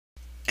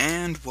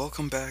and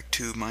welcome back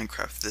to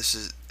Minecraft. This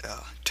is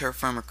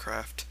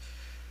TerraFirmaCraft.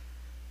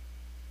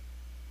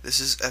 This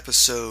is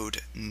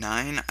episode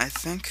 9, I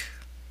think.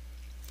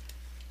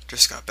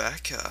 Just got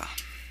back.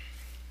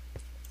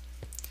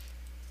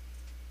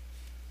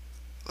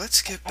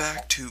 Let's get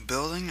back to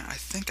building. I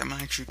think I'm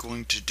actually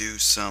going to do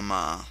some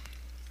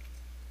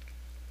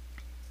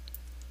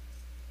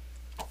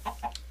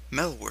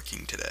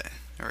metalworking today.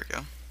 There we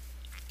go.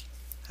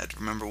 Had to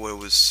remember what it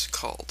was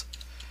called.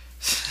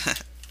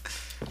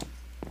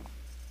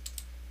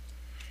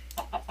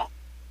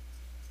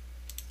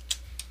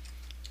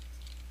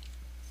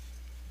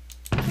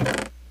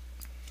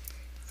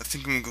 I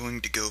think I'm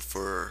going to go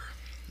for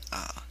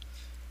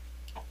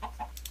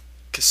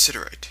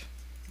cassiterite,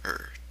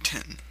 or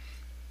tin.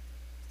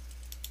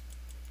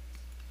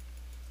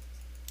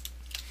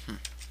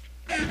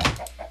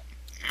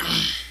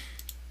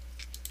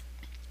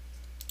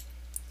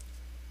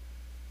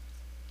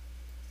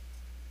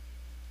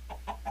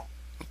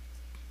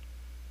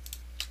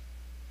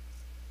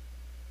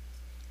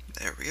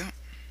 There we go.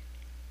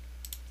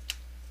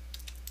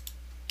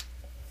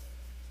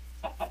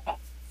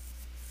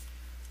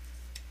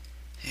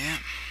 Yeah,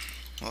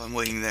 while I'm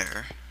waiting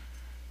there,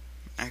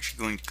 I'm actually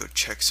going to go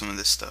check some of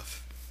this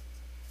stuff.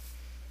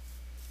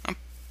 Oh,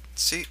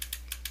 see,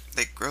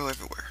 they grow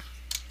everywhere.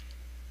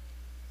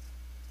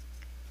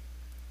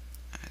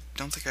 I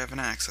don't think I have an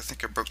axe. I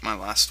think I broke my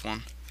last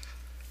one.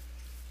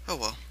 Oh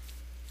well.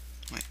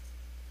 Wait.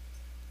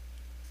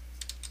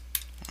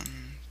 1,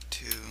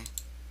 2,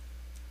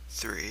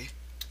 3.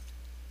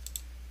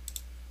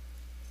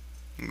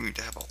 I'm going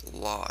to have a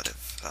lot of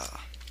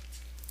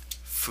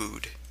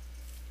food.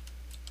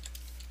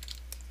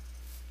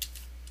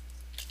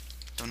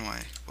 Don't know why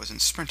I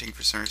wasn't sprinting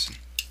for some reason.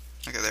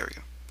 Okay, there we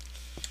go.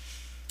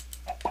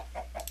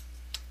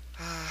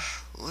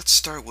 Let's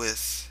start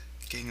with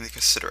getting the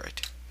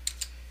cassiterite.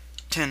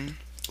 Tin,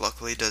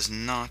 luckily, does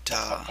not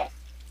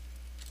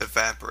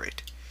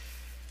evaporate.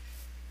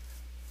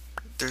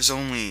 There's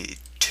only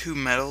 2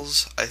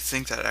 metals, I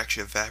think, that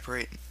actually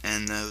evaporate,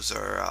 and those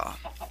are,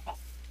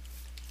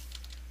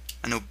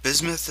 I know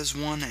bismuth is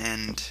one,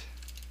 and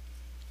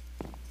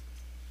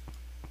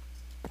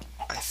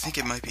I think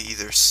it might be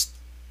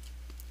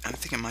I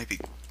think it might be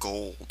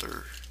gold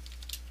or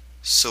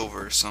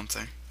silver or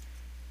something.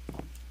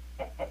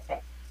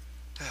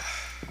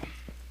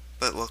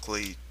 But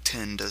luckily,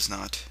 tin does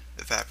not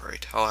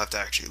evaporate. I'll have to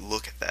actually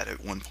look at that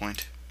at one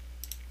point.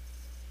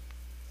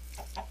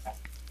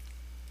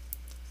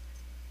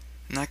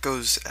 And that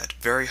goes at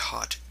very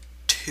hot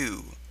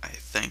 2, I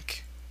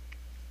think.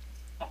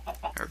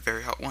 Or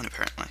very hot 1,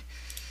 apparently.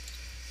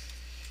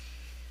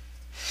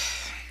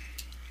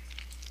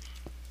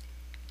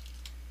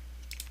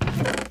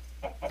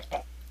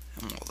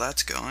 And while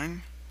that's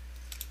going,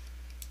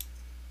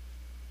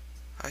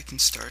 I can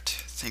start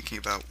thinking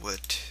about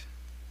what...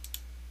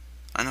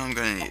 I know I'm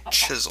going to need a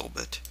chisel,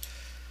 but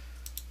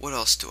what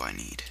else do I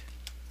need?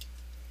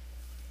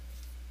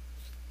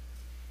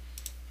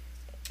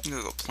 I'm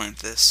going to go plant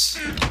this.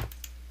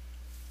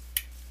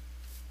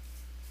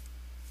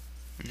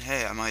 And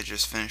hey, I might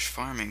just finish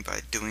farming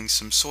by doing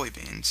some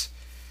soybeans.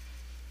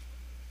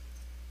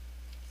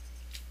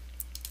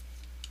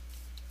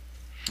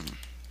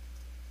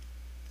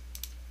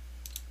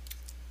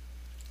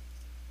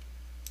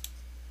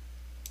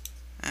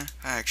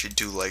 I actually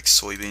do like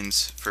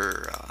soybeans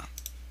for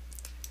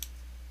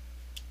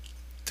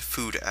the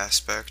food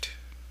aspect.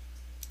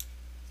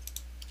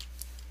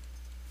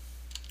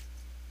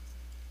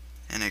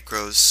 And it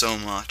grows so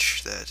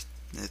much that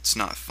it's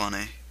not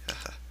funny.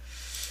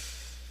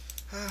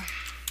 1,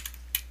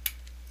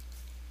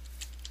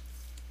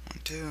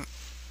 2.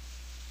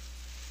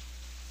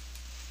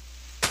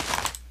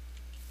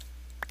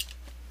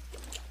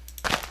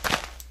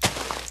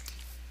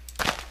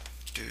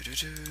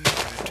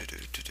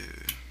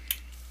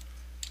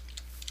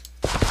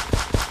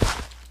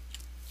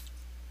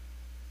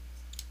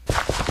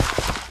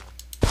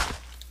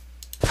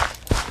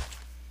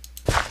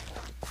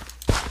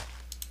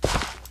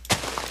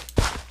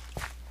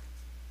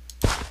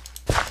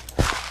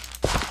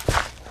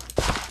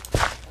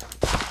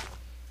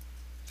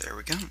 There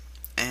we go.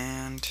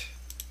 And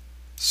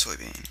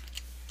soybean.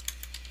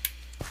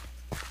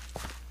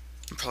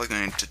 I'm probably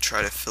going to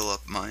try to fill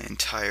up my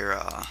entire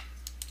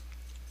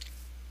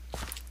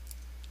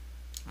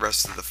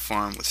rest of the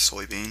farm with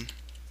soybean.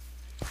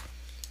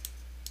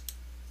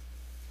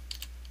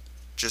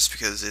 Just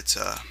because it's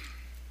oh,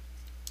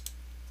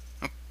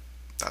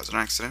 that was an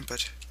accident,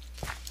 but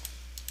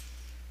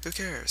who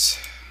cares?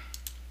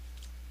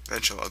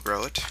 Eventually I'll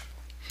grow it.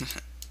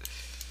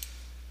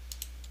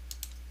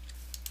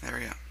 There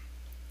we go.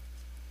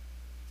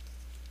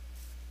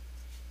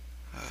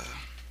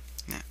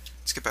 Yeah,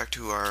 let's get back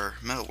to our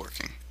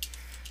metalworking.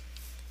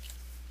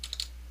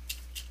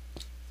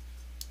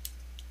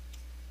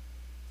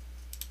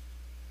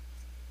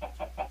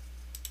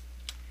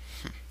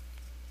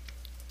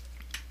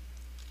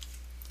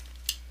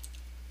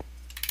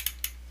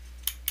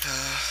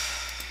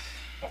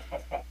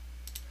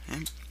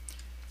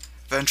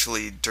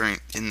 eventually,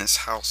 in this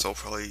house, I'll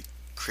probably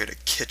create a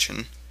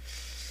kitchen.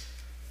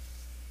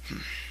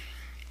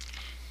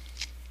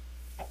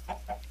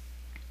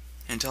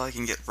 Until I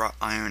can get wrought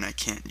iron, I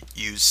can't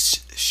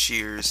use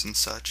shears and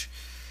such.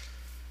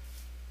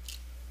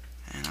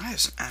 And I have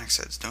some axe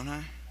heads, don't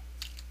I?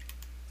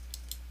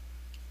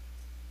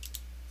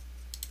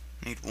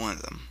 I need one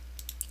of them.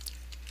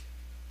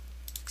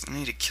 'Cause I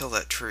need to kill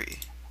that tree.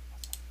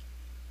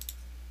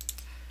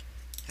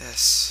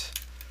 Yes.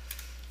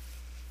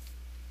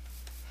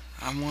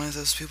 I'm one of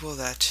those people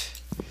that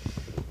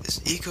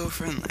is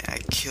eco-friendly. I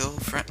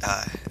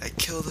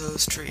kill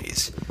those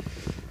trees.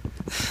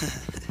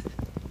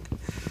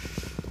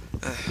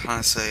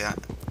 Honestly,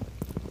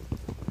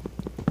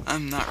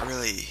 I'm not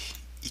really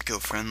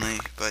eco-friendly,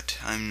 but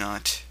I'm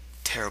not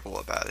terrible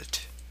about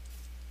it.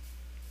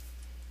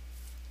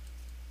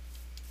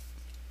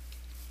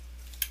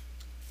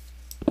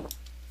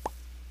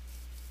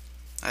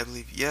 I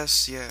believe,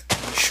 yes, yeah,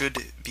 we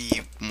should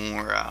be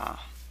more,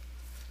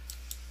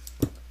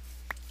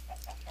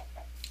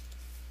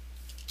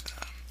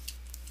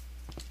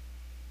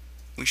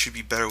 we should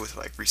be better with,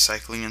 like,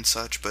 recycling and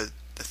such, but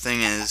the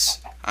thing is,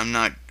 I'm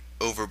not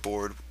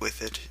overboard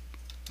with it.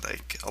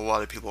 Like, a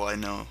lot of people I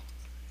know,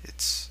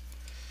 it's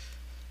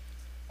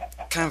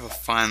kind of a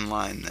fine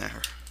line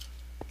there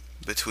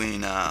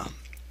between,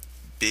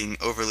 being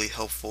overly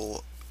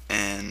helpful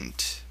and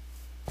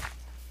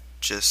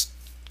just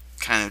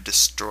kind of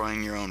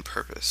destroying your own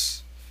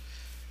purpose.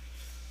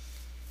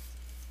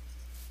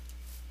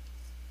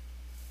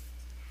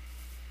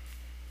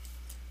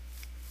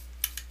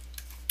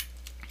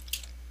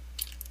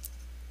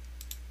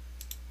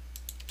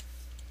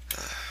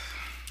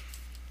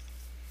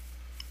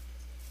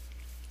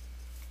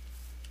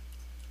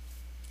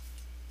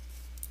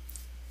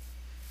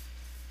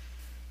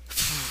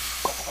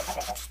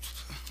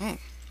 Oh,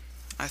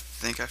 I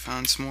think I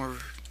found some more.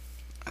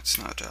 That's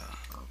not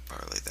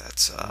barley,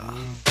 that's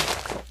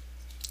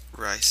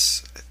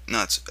rice.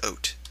 No, it's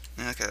oat.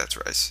 Okay, that's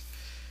rice.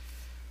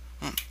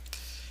 Well,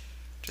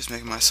 just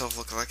making myself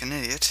look like an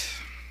idiot.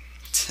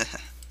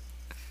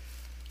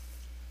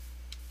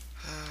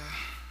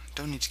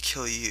 Don't need to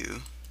kill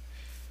you.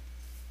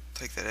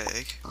 Take that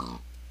egg.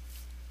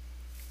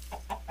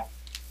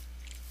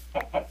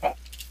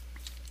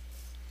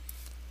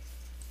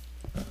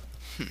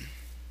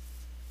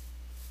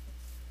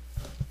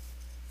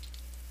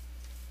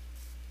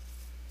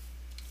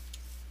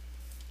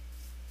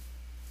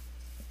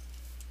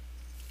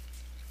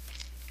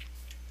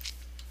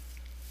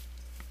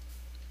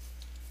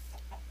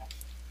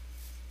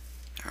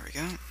 There we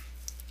go.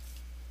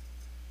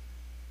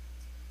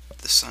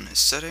 The sun is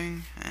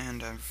setting,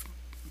 and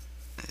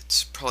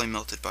it's probably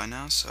melted by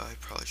now, so I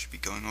probably should be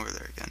going over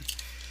there again.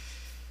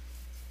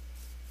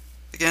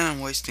 Again, I'm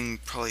wasting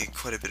probably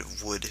quite a bit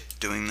of wood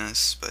doing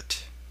this,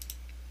 but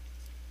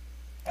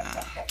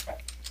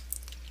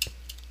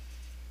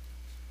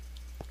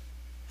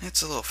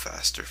it's a little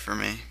faster for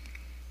me.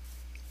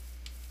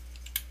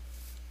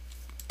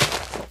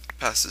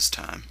 Passes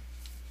time.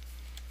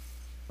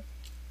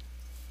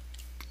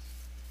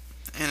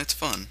 And it's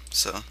fun,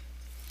 so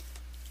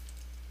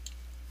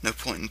no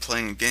point in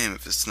playing a game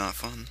if it's not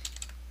fun.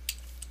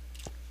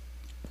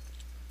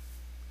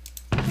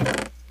 I'm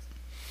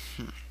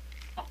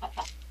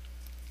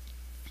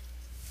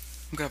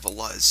gonna have a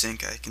lot of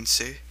zinc, I can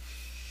see.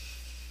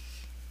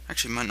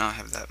 Actually, might not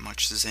have that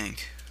much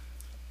zinc.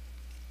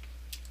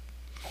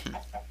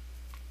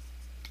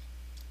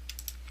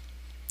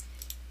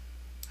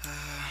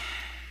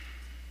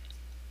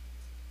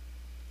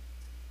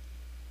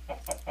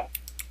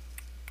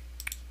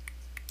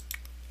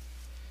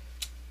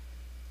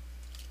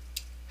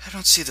 I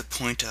don't see the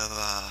point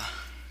of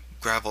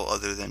gravel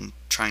other than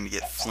trying to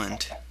get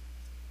flint.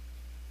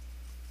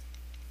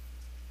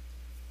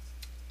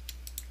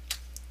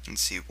 And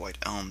see, white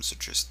elms are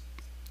just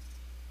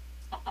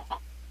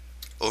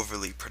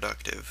overly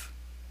productive.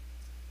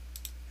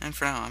 And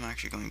for now, I'm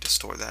actually going to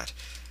store that.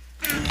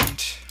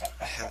 And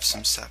I have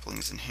some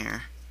saplings in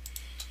here.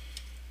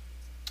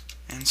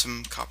 And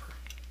some copper.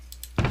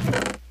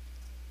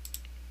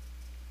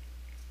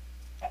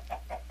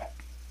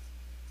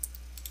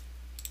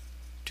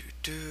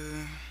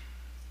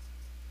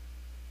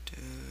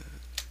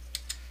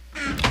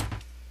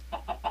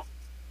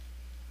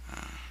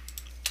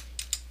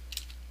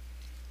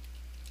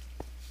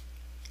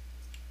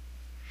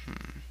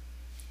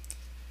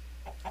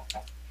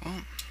 Well,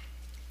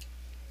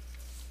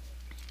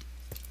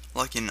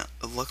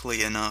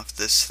 luckily enough,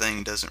 this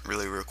thing doesn't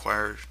really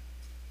require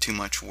too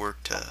much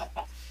work to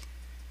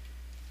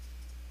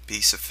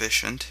be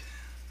sufficient.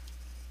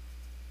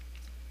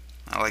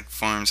 I like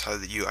farms how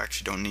that you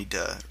actually don't need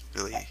to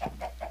really... I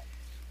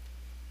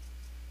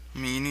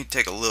mean, you need to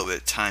take a little bit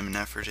of time and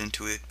effort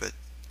into it, but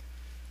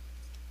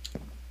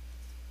it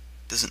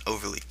doesn't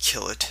overly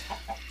kill it.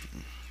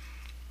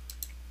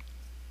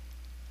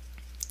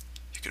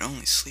 You can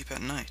only sleep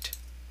at night.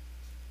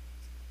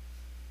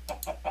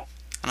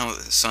 I know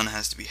the sun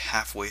has to be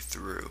halfway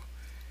through.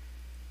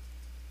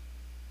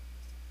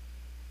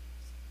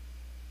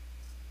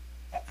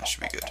 That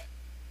should be good.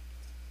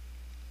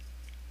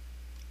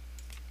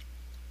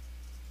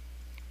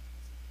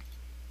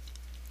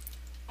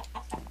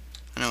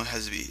 know it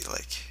has to be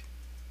like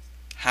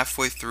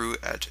halfway through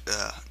at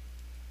the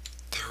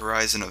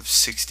horizon of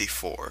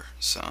 64.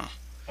 So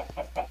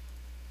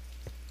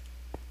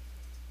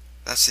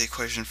that's the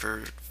equation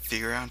for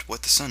figuring out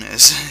what the sun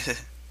is,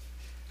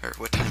 or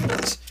what time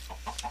it is.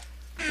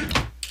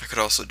 I could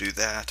also do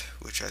that,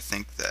 which I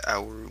think the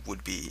hour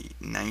would be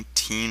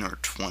 19 or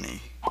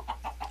 20.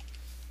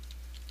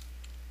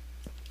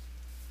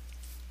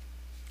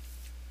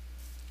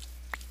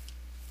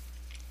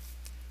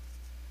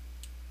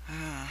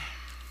 I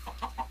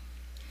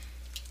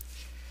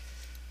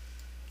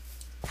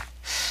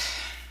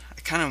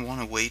kind of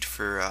want to wait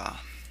for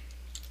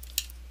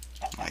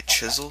my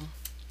chisel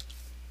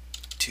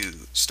to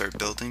start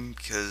building,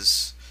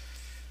 because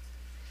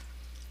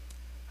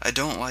I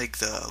don't like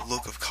the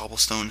look of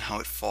cobblestone, how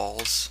it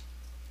falls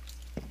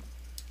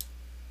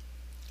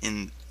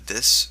in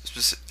this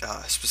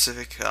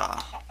specific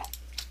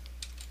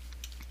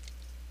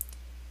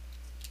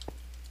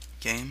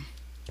game,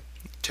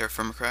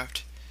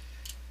 TerraFirmaCraft.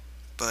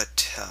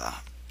 But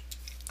I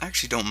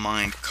actually don't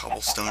mind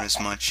cobblestone as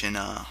much in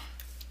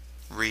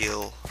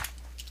real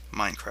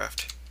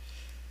Minecraft.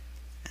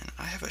 And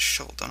I have a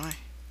shovel, don't I?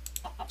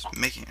 I was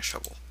making a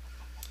shovel.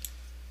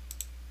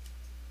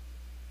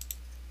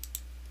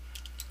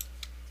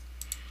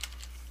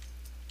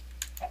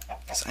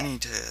 Because I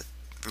need to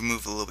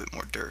remove a little bit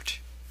more dirt.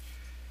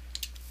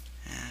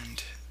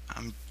 And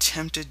I'm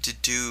tempted to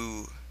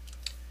do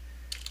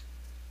a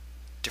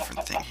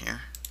different thing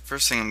here.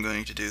 First thing I'm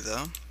going to do,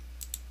 though,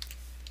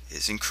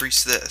 is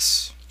increase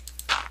this.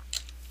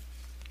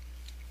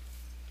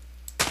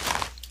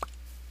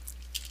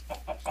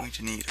 I'm going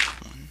to need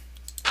 1,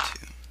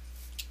 2.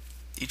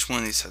 Each one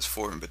of these has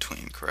 4 in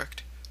between,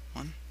 correct?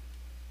 1,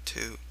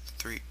 2,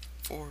 3,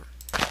 4.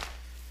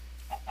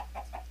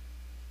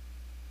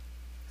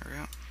 There we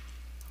go.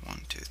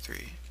 1, 2,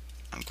 3.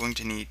 I'm going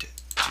to need to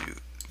do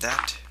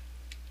that,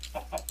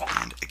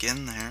 and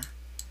again there,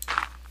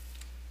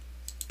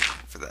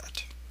 for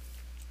that.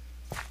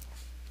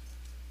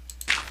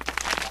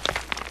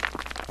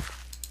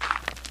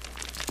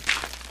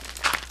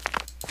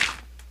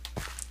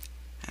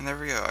 And there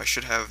we go. I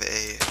should have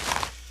a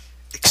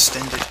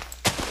extended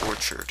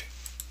orchard.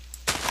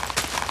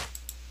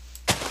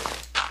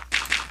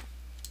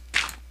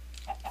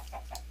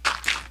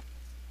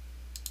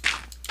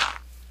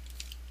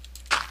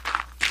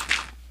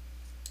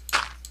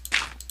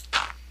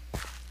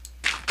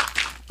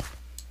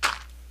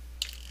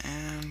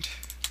 And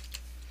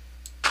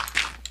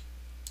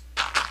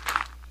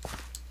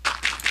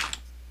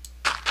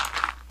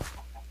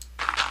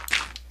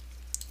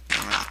I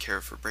don't really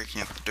care for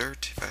breaking up the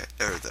dirt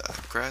or the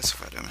grass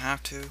if I don't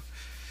have to.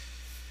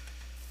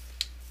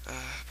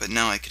 But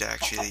now I could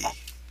actually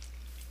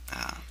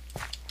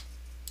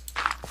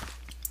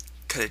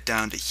cut it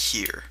down to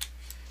here.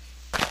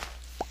 I'll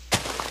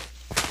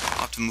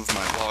have to move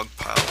my log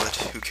pile, but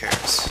who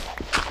cares?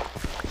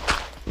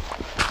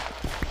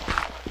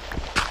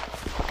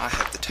 I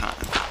have the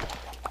time.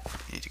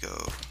 I need to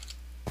go.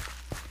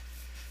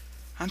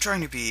 I'm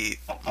trying to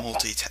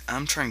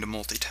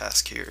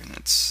multitask here, and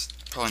it's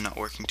probably not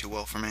working too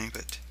well for me,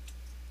 but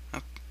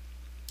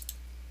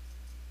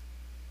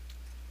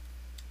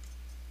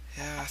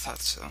yeah, I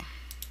thought so.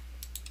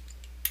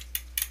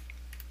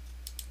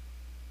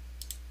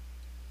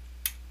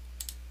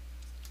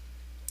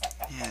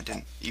 Yeah, I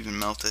didn't even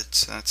melt it,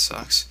 so that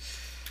sucks.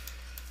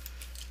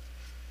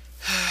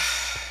 Yeah,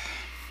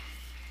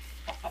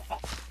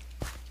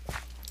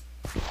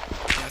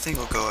 I think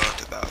we'll go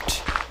out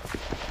about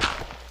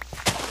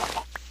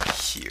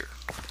here.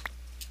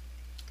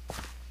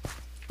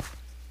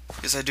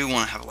 Because I do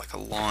want to have like a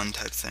lawn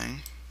type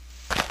thing.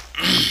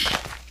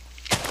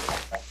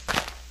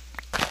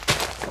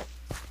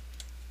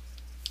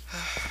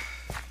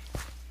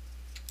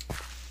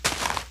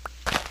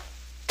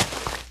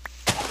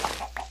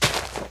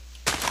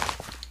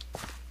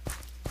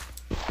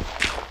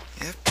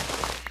 Yep.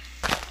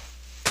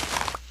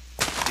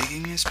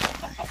 Digging is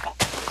boring.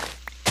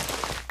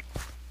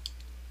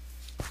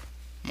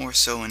 More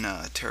so in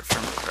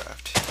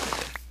TerraFirmaCraft.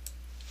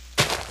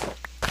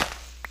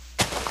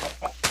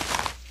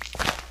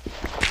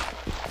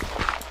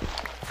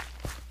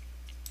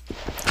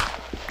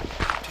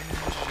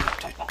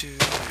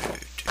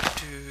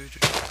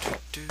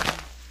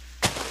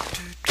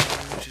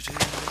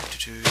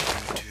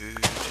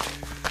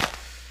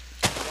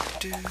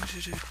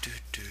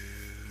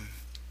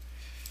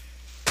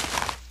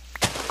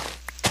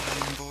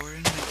 I'm bored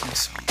and making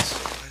songs, so I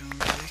don't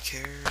really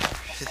care.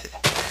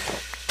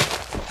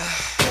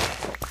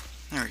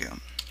 There we go.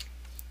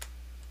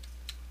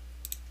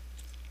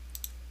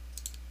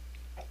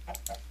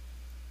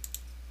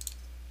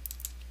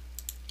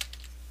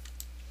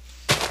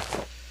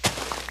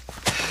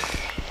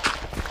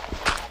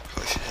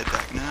 Probably should head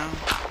back now.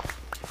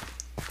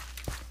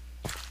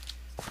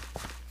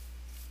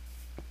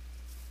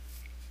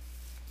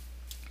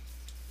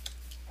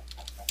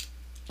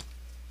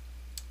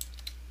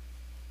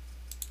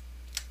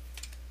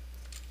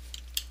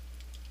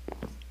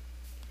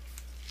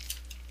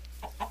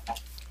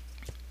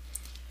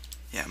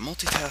 Yeah,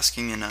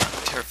 multitasking in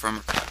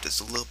TerraFirmaCraft is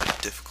a little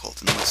bit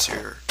difficult unless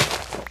you're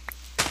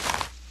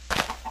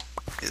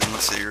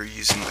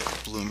using like a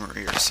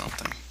Bloomery or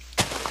something.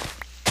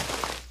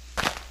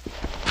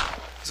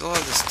 Because a lot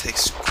of this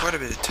takes quite a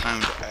bit of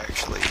time to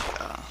actually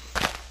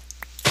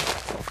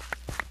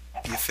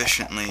be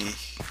efficiently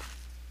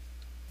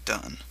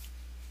done.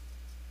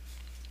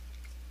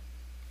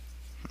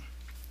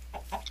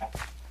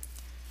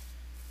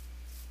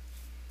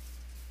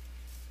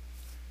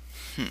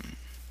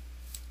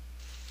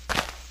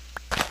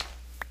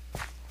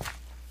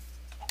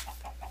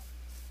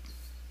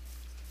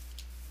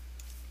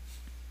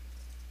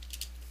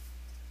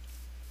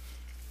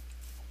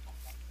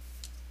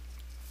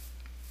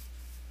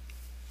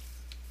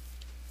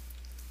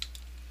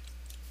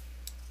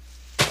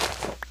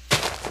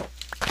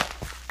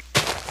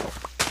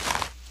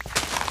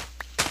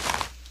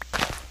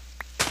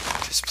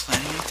 Just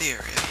planning out the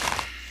area.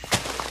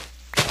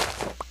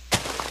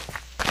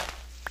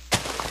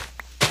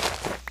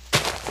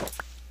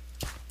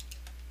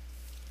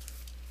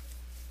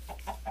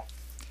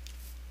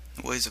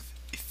 The ways of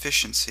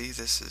efficiency,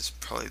 this is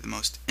probably the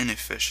most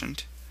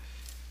inefficient,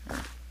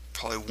 or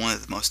probably one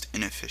of the most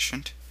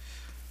inefficient,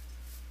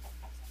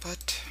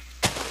 but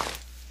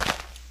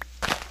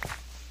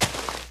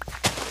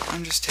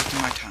I'm just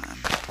taking my time.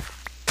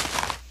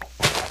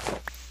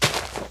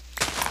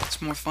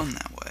 It's more fun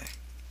that way.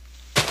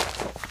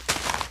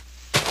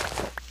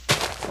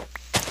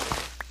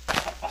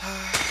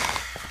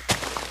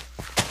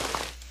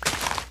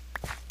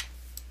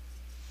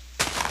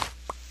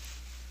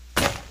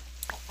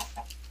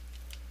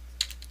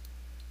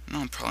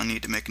 I'll probably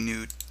need to make a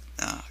new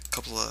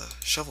couple of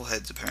shovel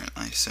heads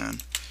apparently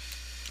soon.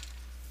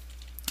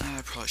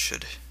 I probably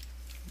should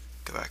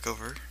go back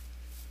over,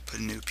 put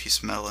a new piece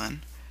of metal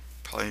in,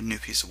 probably a new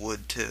piece of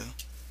wood too.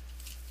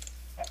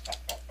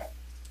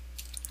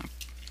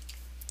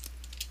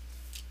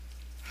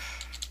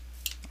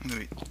 I'm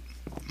gonna be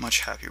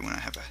much happier when I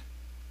have a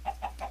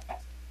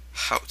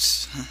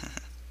house.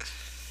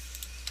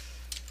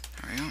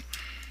 There we go.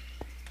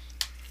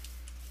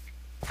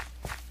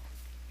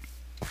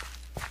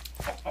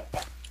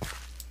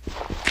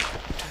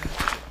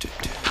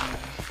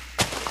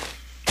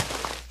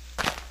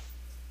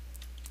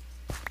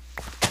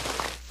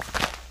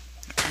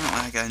 Apparently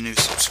I got a new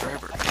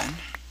subscriber again.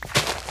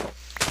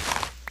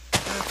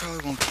 I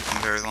probably won't keep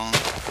them very long.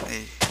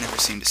 They never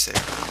seem to stay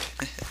around.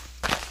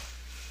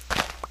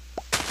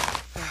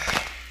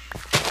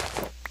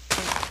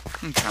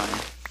 I'm trying.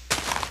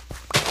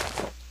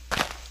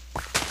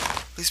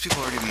 At least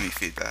people are giving me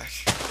feedback.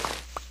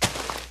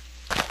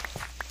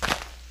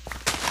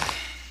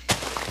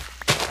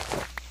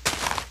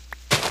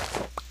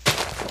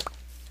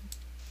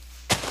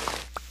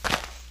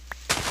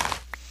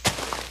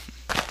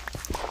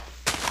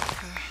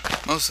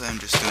 Mostly I'm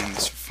just doing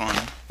this for fun.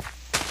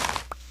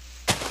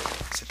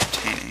 It's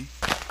entertaining.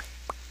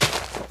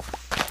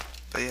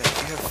 But yeah, if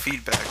you have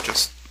feedback,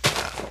 just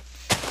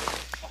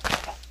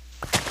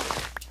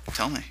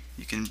tell me.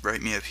 You can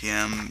write me a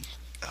PM,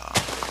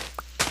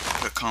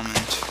 put a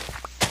comment,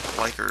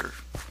 like or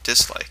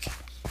dislike.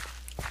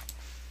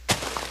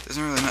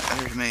 Doesn't really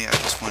matter to me. I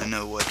just want to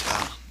know what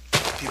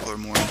people are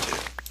more into.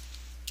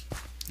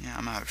 Yeah,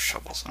 I'm out of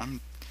shovels.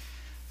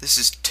 This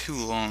is too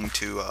long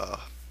to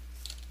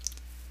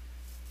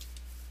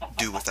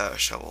do without a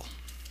shovel.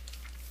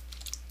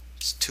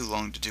 It's too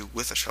long to do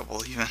with a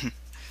shovel even.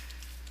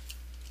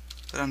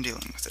 But I'm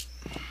dealing with it.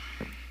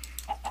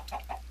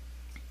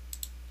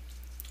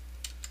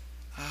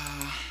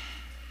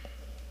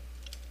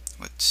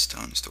 What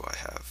stones do I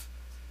have?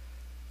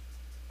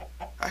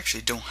 I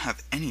actually don't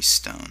have any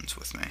stones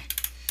with me.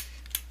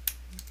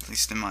 At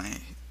least in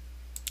my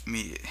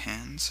immediate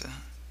hands.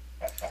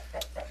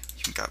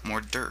 Even got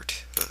more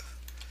dirt.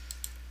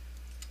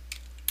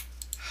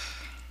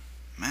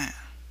 Man.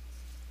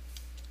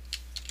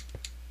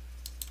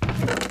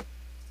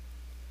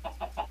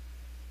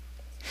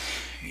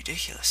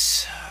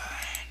 Ridiculous.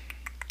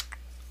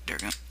 There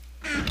we go.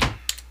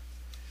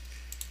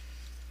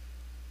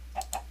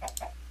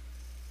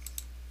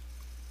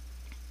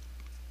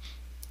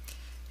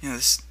 You know,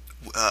 this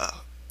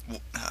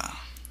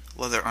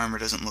leather armor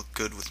doesn't look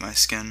good with my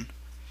skin.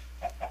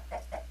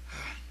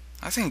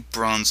 I think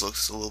bronze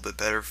looks a little bit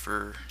better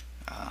for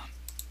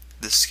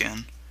this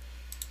skin.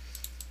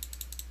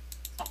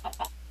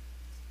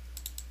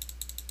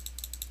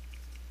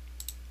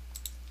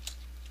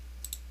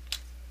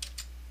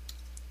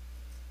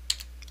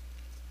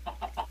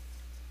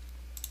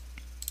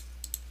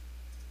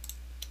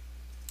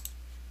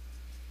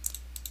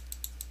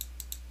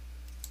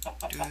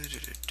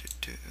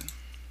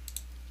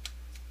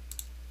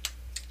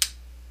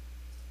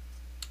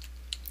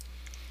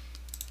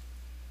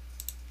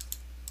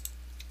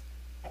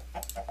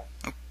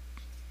 Oh,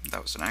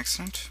 that was an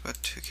accident, but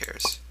who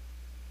cares?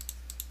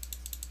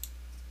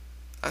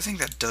 I think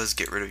that does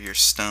get rid of your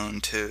stone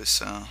too,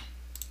 so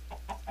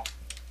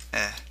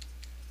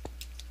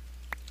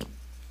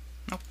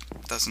nope,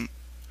 doesn't.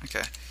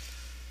 Okay.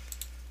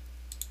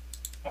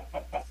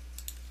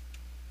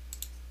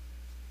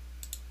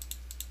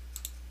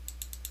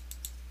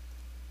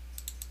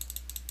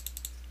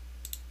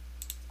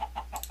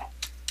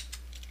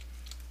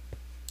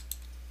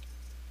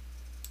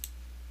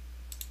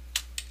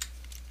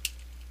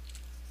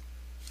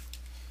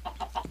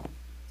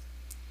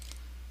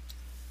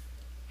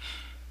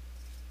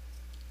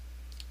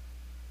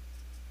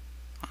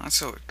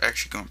 That's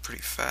actually going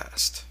pretty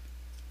fast.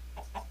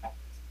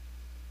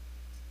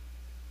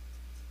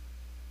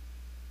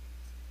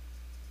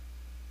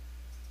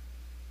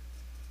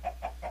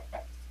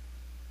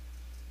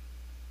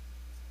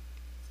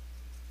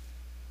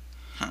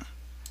 Huh.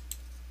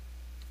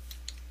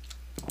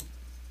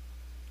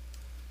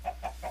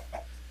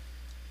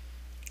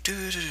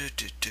 Do.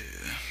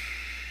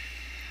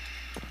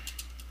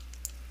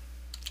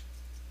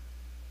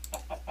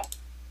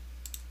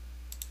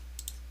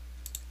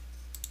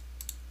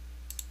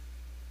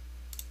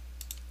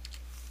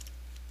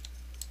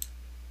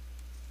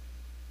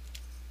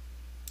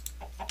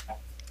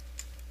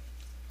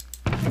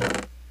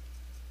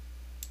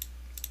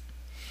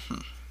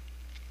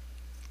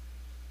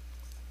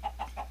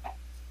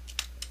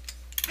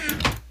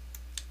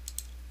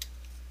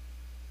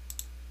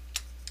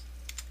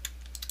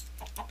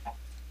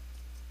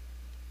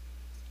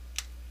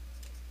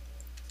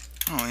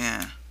 Oh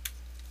yeah.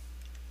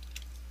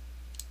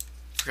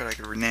 Forgot I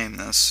could rename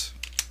this.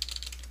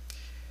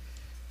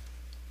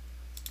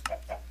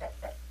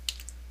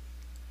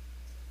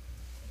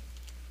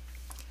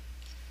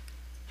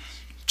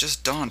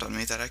 Just dawned on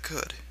me that I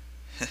could.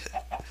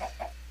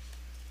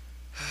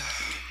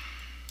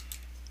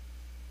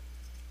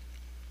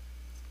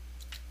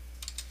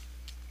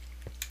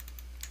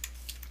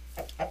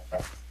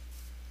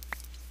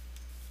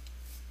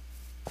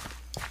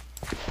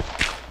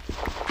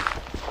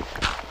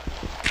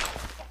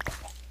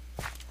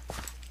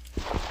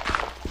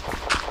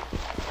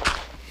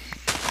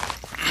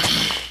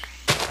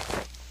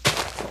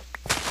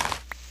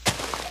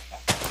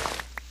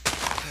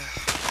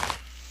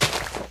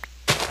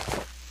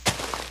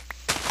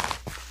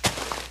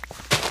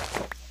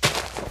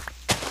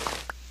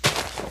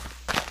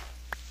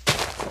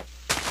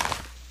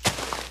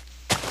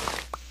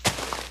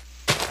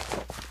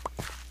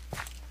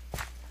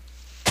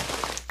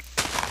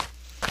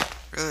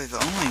 Really,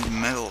 the only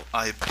metal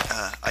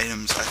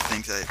items I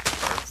think that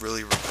are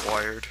really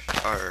required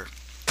are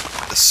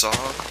the saw,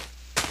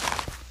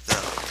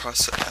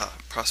 the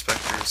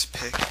prospector's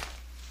pick,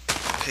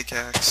 the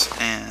pickaxe,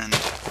 and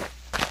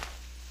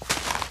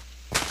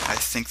I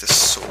think the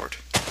sword.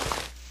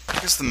 I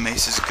guess the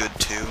mace is good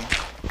too,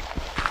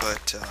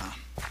 but I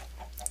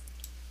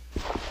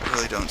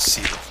really don't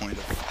see the point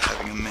of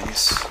having a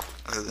mace,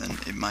 other than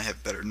it might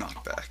have better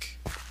knockback.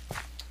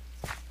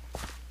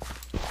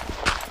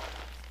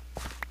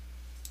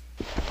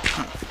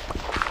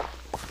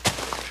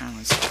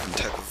 Apparently it's a different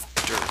type of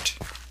dirt.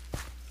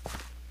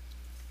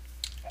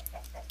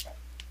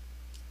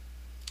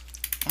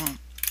 Well,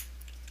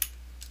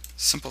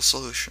 simple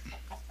solution.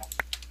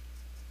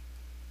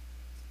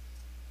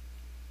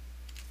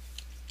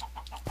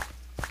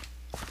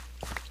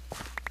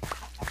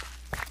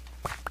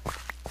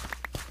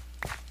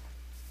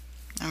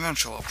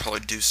 Eventually I'll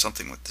probably do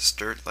something with this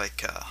dirt,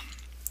 like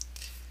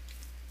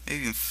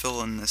maybe even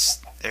fill in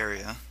this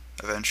area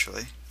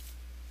eventually.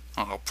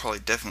 Oh, I'll probably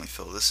definitely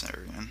fill this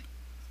area in.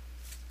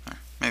 Or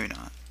maybe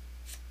not.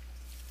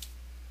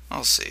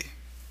 I'll see.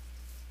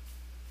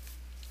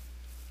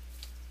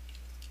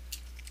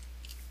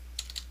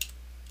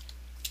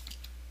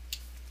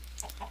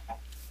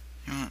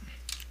 You know what?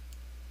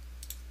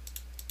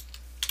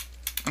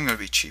 I'm gonna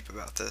be cheap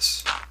about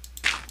this.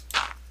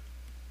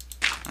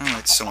 Oh,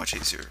 it's so much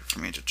easier for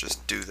me to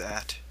just do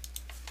that.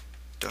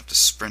 Don't have to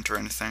sprint or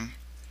anything.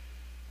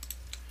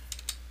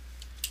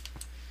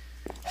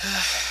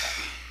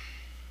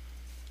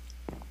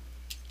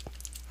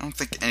 I don't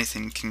think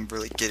anything can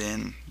really get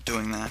in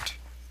doing that,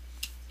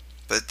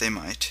 but they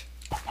might.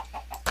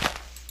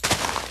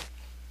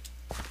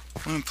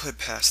 I'm gonna put it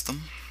past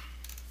them.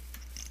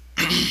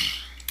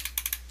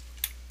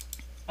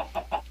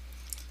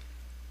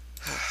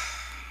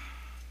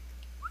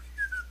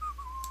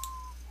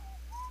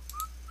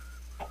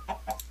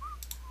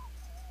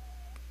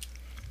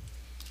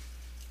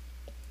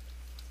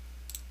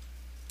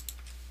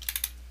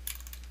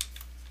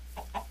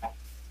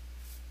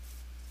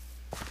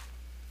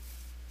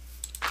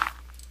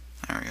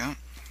 There we go.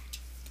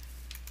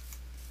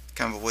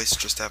 Kind of a waste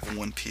just to have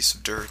one piece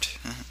of dirt.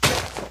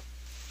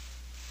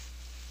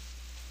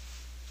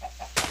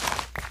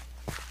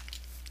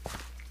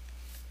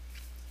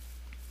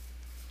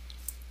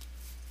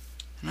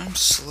 And I'm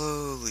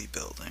slowly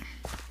building,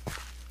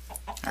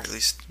 or at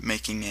least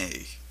making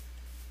a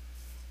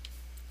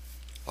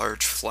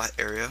large flat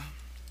area.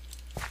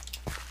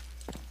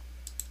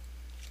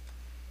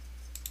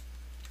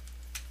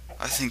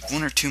 I think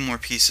one or two more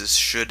pieces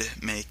should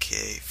make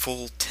a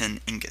full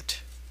tin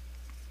ingot.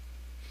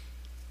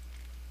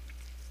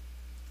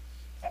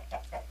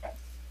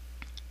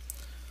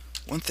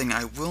 One thing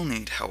I will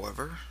need,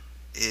 however,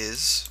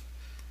 is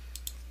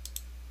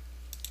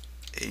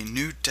a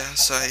new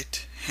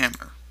dacite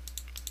hammer.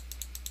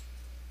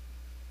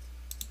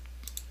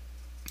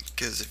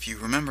 Because if you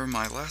remember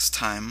my last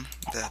time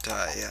that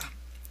I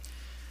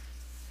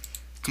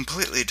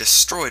completely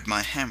destroyed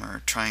my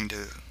hammer trying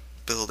to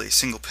build a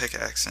single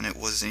pickaxe, and it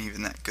wasn't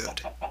even that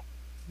good.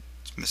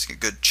 It's missing a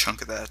good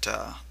chunk of that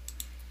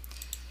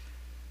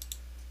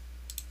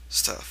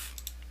stuff.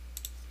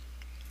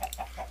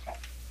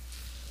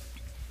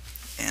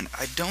 And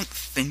I don't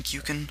think you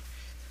can...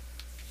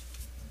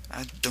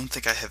 I don't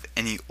think I have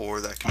any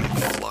ore that can make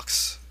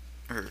flux,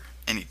 or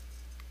any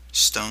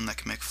stone that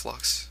can make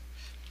flux.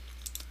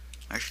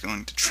 I'm actually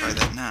going to try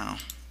that now.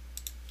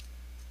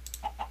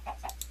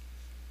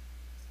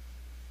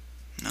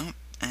 Nope,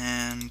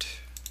 and...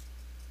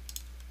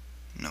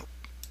 nope.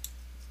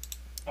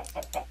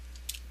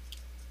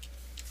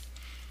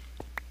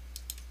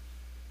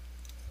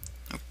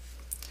 Nope.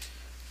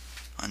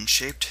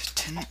 Unshaped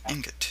tin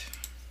ingot.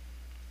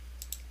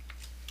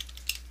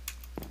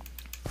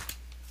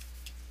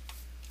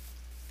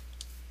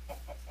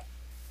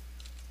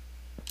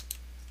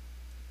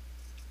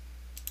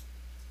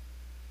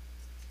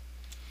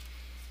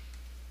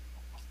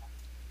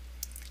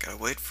 Gotta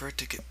wait for it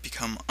to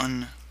become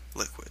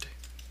unliquid,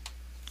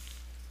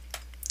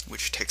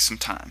 which takes some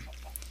time.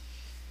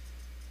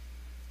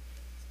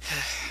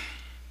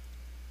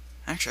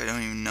 Actually, I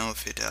don't even know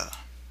if it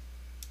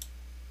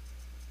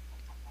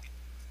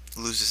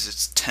loses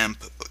its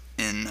temp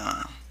in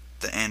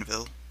the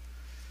anvil.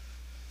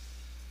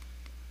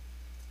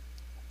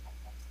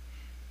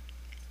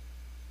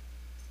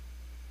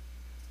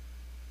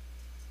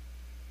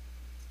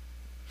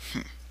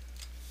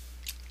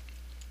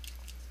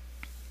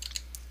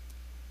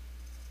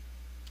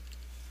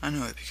 I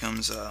know it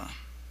becomes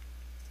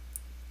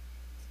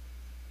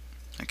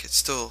like it's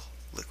still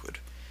liquid.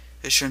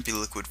 It shouldn't be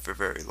liquid for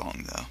very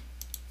long though.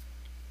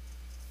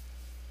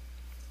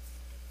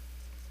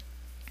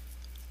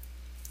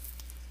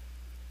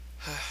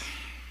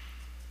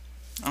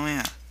 Oh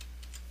yeah,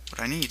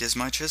 what I need is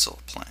my chisel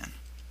plan.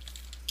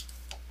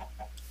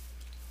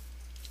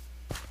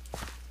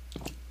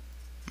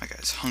 My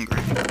guy's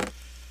hungry.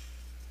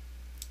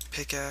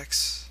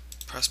 Pickaxe,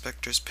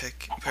 prospector's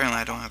pick. Apparently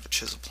I don't have a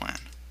chisel plan.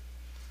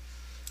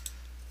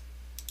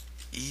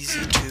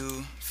 Easy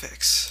to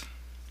fix.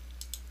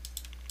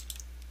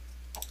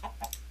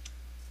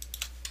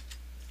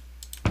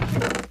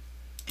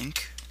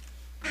 Ink.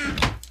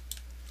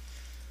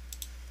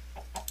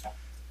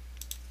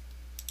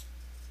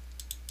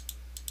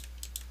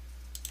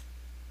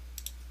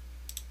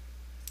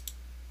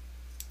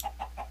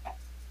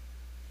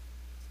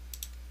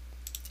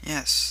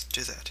 Yes,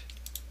 do that.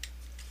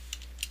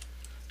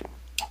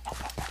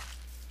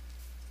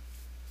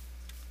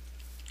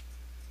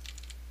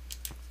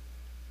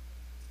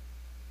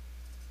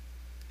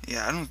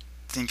 Yeah, I don't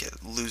think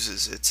it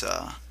loses its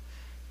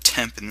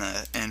temp in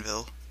the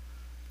anvil.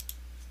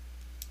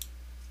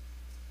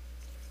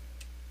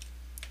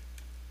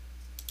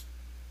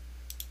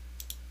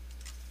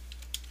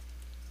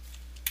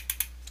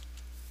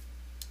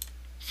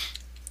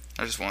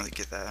 I just wanted to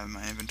get that out of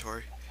my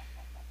inventory.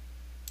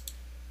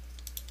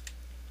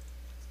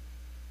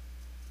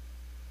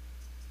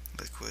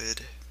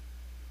 Liquid.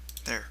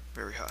 There,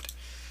 very hot.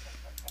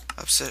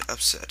 Upset,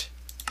 upset.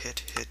 Hit,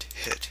 hit,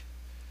 hit.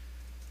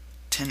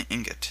 Tin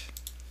ingot.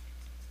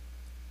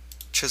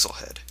 Chisel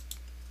head.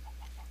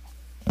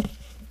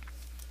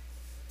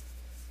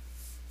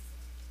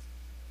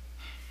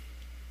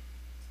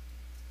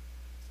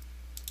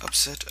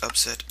 Upset,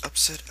 upset,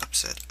 upset,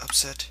 upset,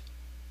 upset.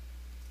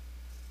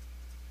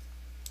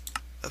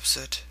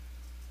 Upset.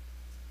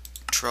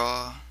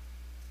 Draw.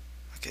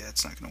 Okay,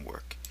 that's not gonna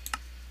work.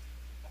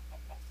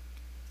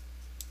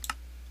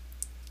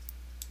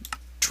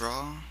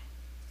 Draw.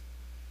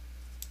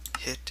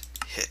 Hit,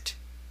 hit.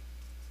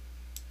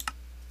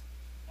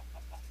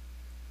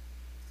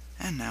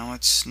 And now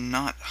it's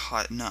not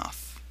hot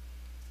enough.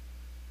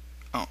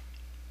 Oh.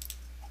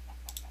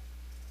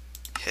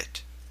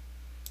 Hit.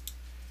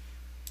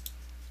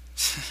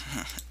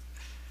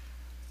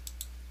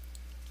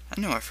 I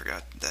knew I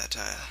forgot that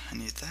I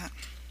need that.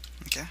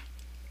 Okay.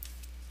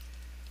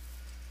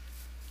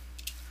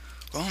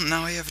 Well,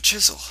 now I have a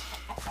chisel,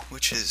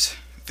 which is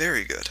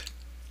very good,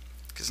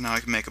 because now I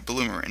can make a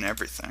bloomer and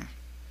everything.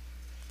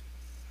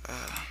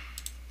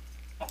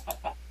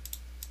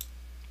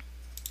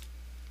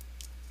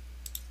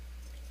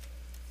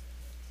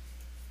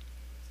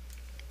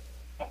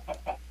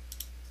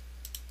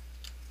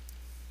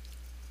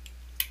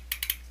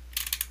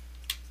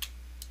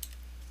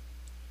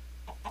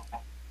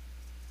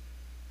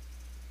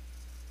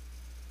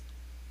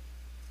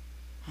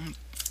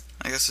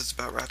 I guess it's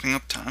about wrapping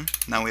up time.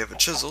 Now we have a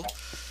chisel.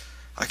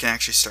 I can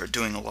actually start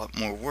doing a lot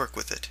more work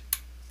with it.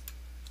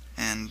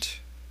 And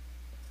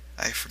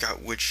I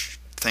forgot which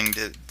thing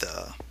did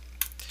the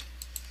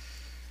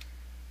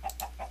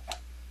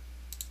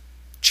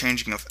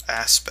changing of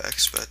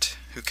aspects, but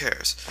who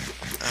cares?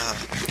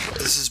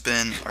 This has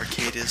been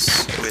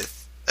Arcadis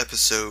with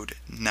episode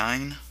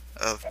 9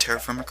 of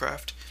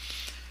TerraFirmaCraft.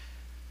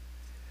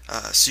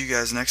 See you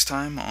guys next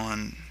time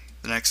on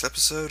the next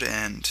episode,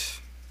 and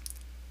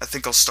I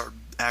think I'll start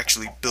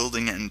actually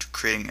building and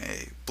creating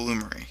a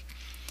bloomery.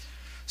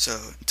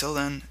 So until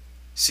then,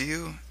 see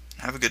you,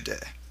 and have a good day.